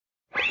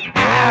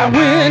I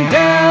went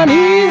down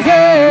easy,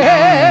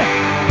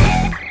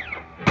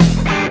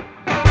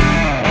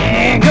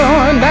 ain't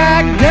going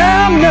back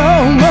down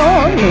no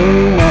more, no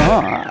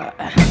more.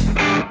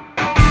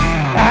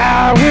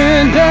 I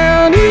went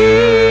down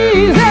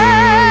easy,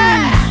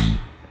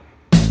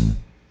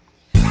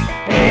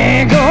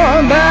 ain't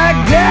going back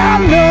down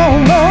no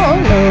more,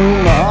 no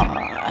more.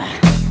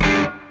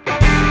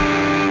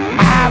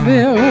 I've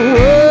been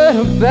worried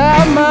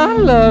about my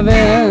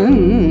loving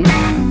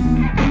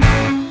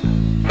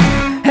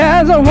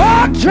as I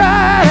walked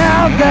right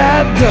out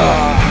that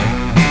door.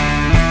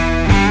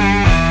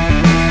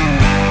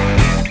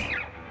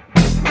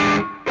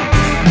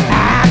 I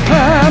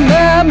climbed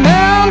that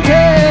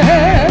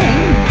mountain,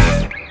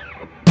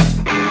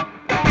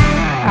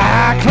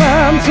 I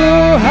climbed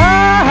so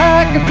high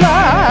I could fly.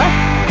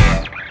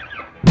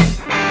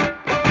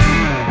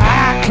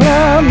 I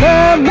climbed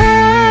that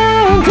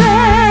mountain,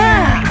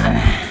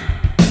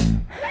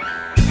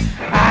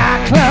 I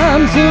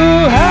climbed so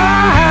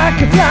high I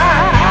could fly.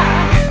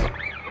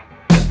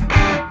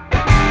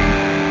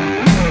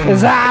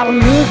 As I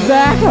look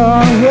back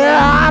on where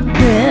I've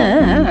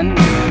been,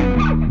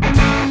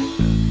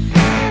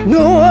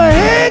 no, I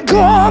ain't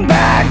going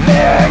back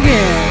there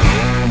again.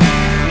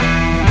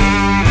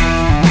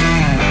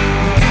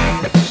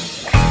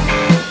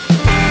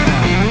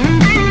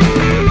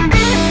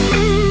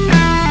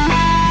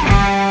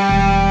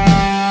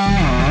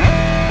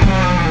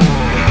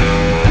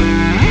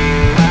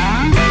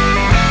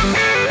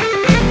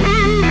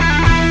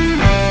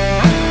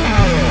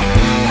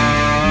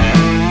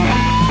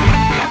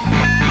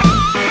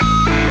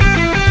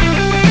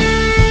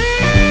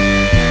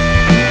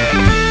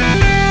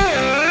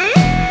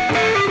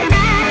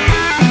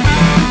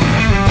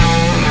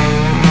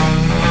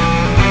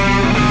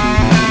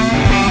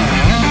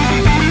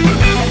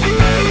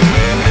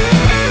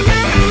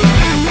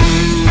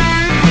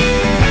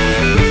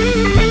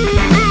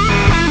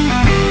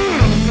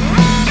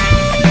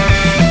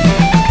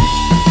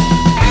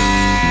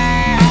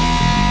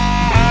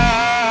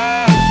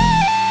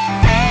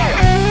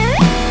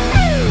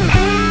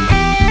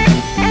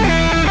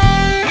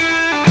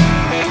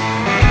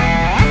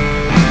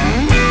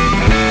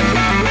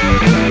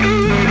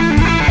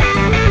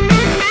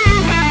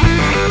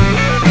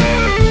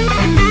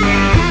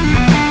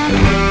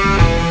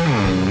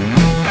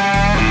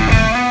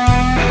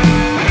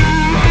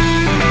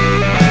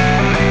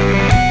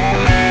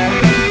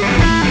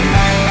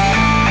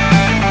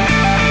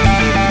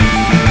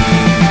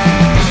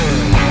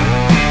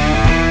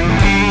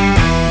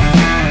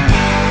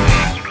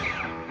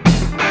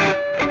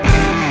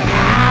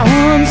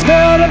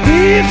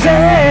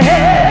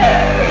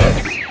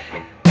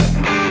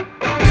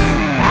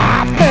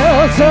 I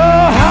felt so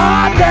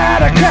hard that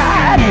I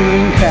cried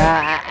and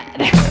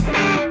cried.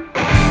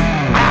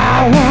 I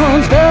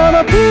once fell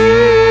to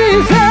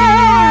pieces.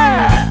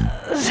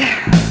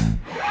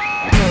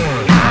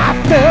 I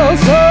felt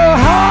so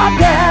hard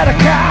that I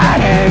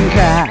cried and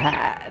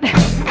cried.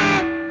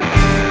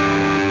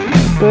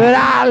 But I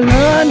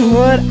learned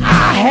what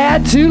I had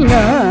to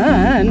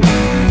learn.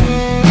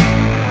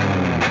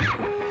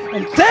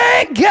 And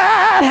thank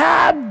God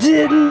I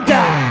didn't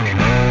die.